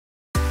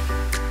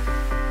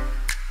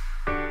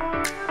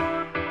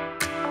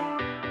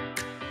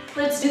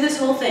let's do this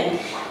whole thing.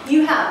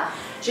 You have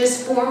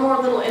just 4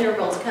 more little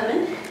intervals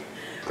coming.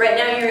 Right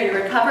now you're in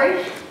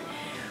recovery.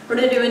 We're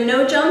gonna do a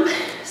no jump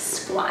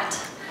squat,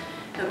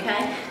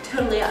 okay?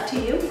 Totally up to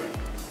you.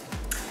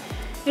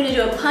 You're gonna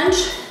do a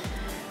punch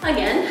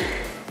again.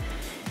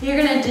 You're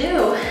gonna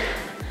do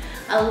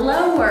a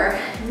lower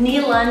knee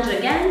lunge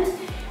again,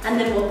 and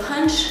then we'll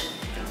punch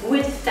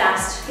with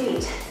fast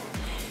feet.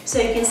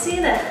 So you can see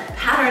the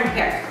pattern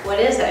here. What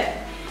is it?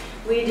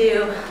 We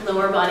do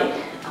lower body,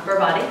 upper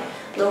body,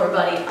 lower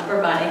body,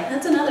 upper body.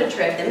 That's another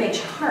trick that makes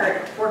your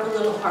heart work a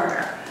little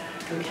harder,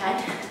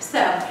 okay?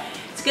 So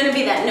it's gonna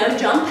be that no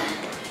jump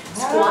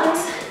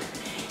squats.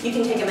 You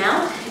can take them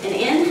out and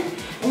in,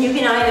 and you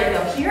can either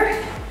go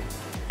here,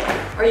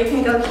 or you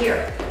can go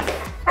here.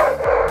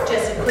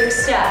 Just a quick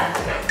step.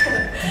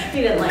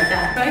 You didn't like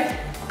that, right?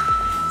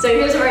 So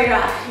here's where you're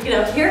at. You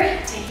go here,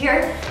 to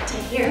here, to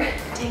here,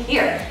 to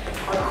here.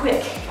 Or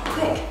quick,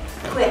 quick,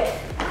 quick,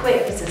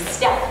 quick. It's a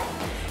step.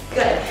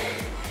 Good.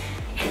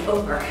 And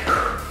over.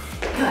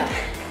 Good.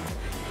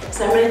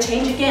 So I'm gonna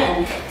change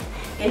again.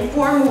 In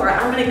 4 more,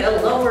 I'm gonna go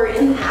lower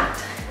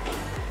impact.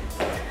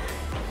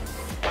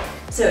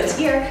 So it's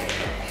here.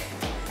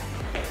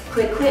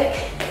 Quick, quick,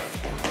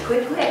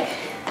 quick, quick.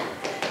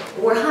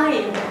 Or high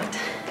impact.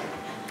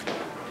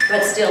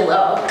 But still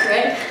low,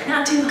 right?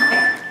 Not too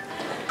high.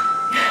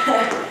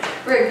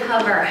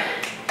 Recover.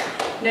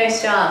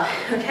 Nice job.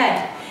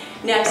 Okay.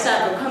 Next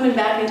up, we're coming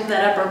back into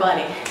that upper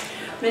body.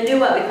 I'm gonna do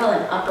what we call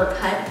an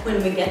uppercut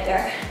when we get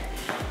there.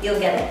 You'll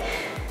get it.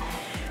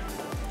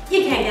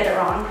 You can't get it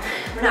wrong.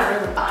 We're not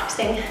really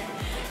boxing.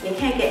 You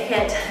can't get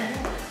hit.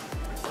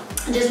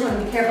 I just want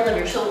to be careful of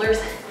your shoulders,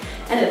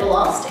 and it'll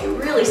all stay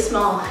really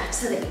small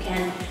so that you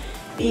can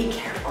be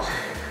careful.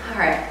 All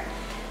right.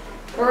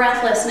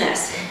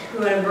 Breathlessness. We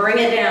want to bring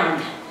it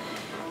down.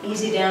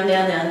 Easy down,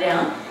 down, down,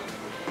 down.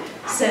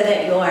 So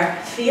that you're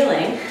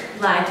feeling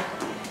like,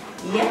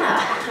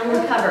 yeah, I'm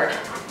recovered.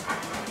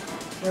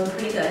 Feeling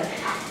pretty good.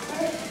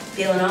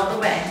 Feeling all the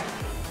way.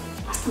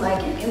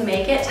 Like you can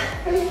make it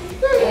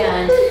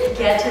and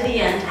get to the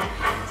end.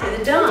 So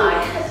the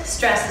dog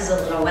stresses a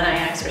little when I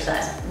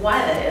exercise. Why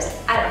that is,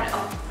 I don't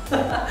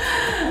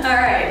know. All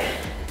right,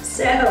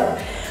 so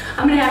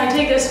I'm gonna have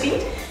you take those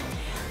feet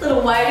a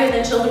little wider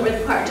than shoulder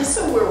width apart, just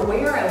so we're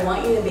where I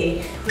want you to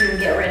be when we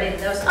get ready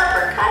for those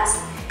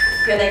uppercuts.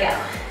 Here they go.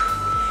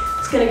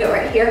 It's gonna go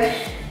right here.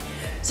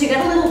 So you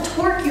got a little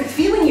torque, you're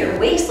feeling your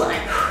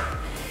waistline.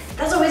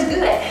 That's always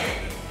good.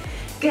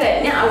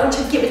 Good, now I want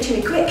you to give it to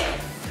me quick.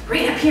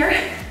 Right up here.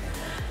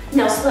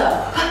 Now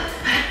slow.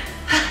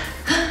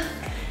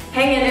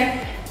 Hang in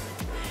there.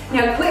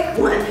 Now quick.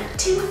 1,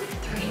 2,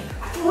 3,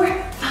 4,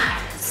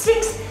 5,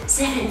 6,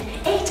 7,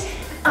 8.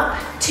 Up.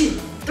 2,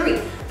 3,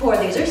 4.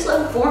 These are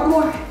slow. 4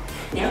 more.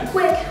 Now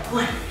quick.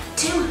 1,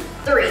 2,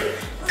 3,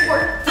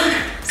 4,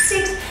 5,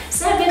 6,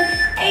 7,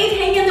 8.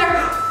 Hang in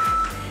there.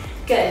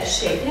 Good.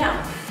 Shake it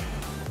out.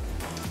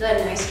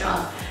 Good. Nice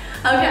job.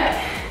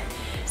 Okay.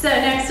 So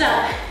next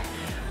up,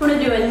 we're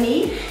gonna do a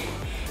knee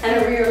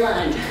and a rear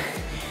lunge.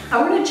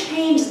 I want to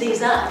change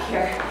these up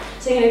here.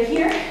 So you're gonna go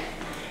here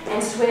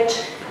and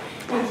switch,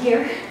 and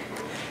here,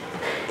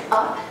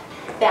 up,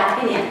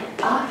 back and in,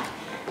 up,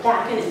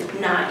 back and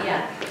in. Not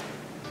yet.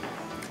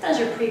 That's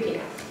your preview,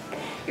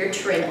 your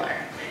trailer.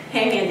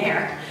 Hang in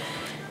there.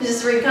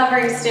 Just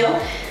recovering still,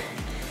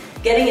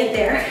 getting it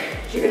there.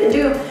 You're gonna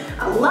do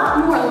a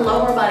lot more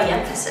lower body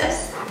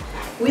emphasis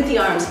with the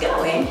arms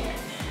going,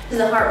 because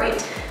the heart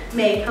rate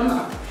may come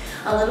up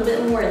a little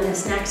bit more in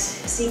this next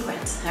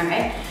sequence, all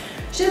right?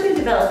 Should be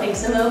developing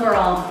some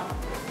overall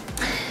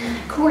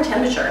core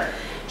temperature.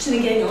 Should be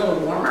getting a little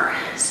warmer,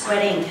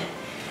 sweating,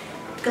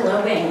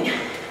 glowing,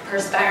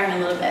 perspiring a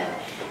little bit,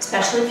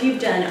 especially if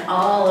you've done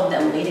all of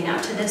them leading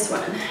up to this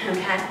one,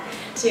 okay?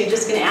 So you're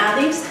just gonna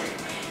add these.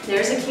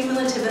 There's a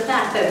cumulative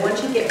effect that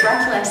once you get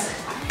breathless,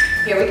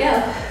 here we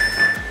go.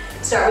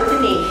 Start with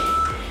the knee.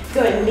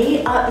 Go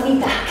knee up, knee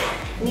back,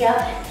 knee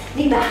up,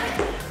 knee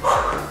back.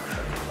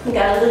 We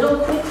got a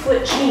little quick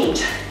foot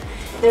change.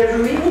 There's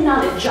really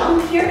not a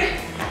jump here.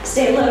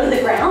 Stay low to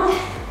the ground.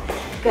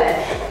 Good.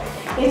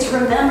 It's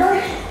remember,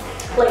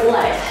 like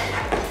life.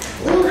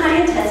 A little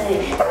high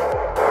intensity.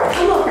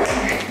 Come over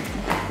here.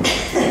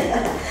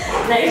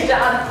 Nice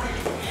job.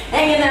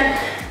 Hang in there.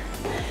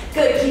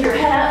 Good, keep your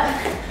head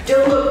up.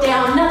 Don't look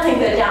down, nothing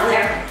good down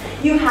there.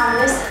 You have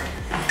this.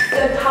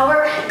 Good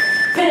power,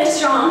 finish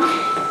strong.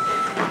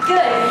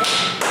 Good.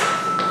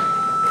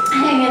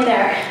 Hang in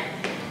there.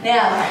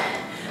 Now,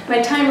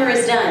 my timer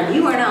is done.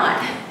 You are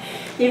not.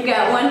 You've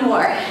got 1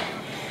 more.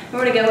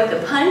 We're gonna go with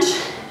the punch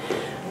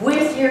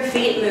with your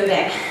feet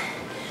moving.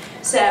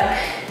 So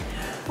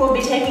we'll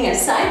be taking a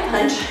side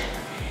punch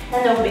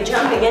and then we'll be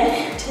jumping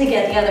it to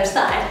get the other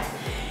side.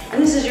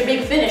 And this is your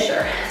big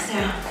finisher.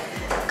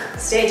 So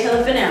stay till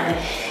the finale.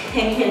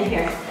 Hang in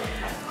here.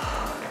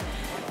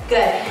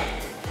 Good.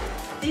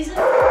 These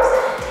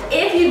are,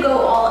 if you go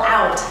all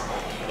out,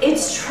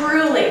 it's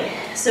truly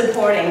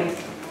supporting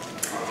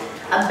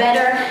a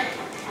better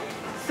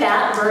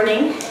fat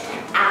burning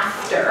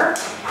after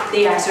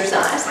the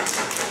exercise.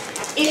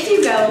 If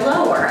you go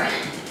lower,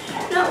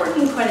 not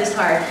working quite as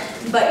hard,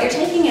 but you're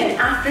taking an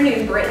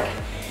afternoon break,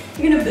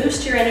 you're gonna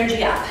boost your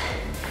energy up.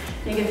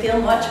 You can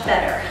feel much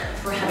better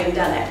for having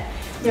done it.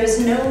 There's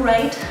no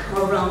right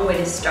or wrong way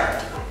to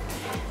start.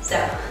 So,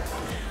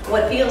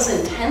 what feels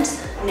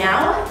intense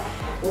now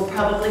will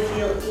probably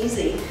feel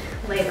easy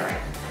later.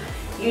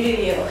 You do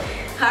you.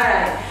 All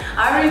right,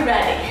 are we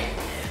ready?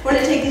 We're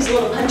gonna take these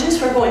little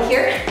punches. We're going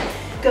here.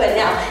 Good,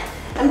 now,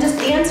 I'm just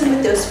dancing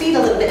with those feet a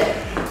little bit.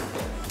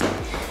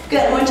 Good,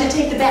 I want you to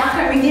take the back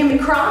arm again and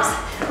cross.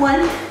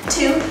 1,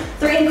 2,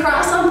 3, and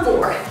cross on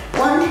 4.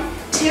 1,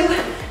 2,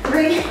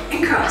 3,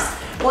 and cross.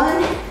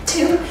 1,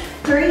 2,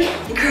 3,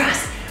 and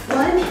cross.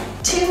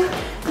 1, 2,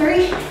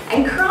 3,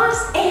 and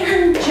cross,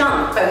 and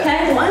jump,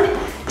 okay? 1,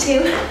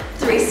 2,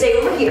 3, stay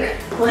over here.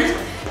 1,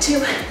 2,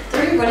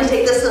 3, we're gonna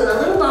take this one a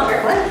little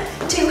longer.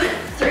 1, 2,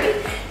 3,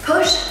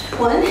 push.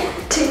 1,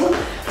 2,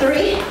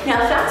 3,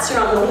 now faster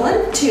on the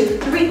 1, 2,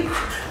 3.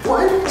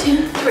 1,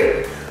 2,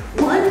 3.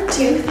 1,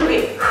 2,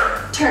 3,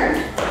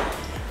 turn.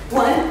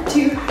 1,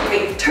 2,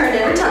 3, turn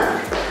every time.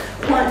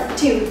 1,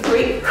 2,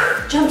 3,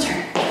 jump,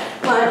 turn.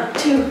 1,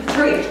 2,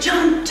 3,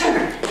 jump,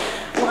 turn.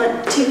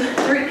 1, 2,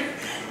 3,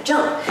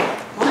 jump.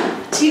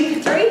 1,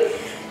 2, 3,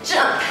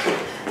 jump.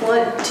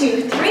 1,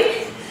 2,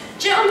 3,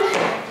 jump.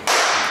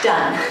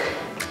 Done.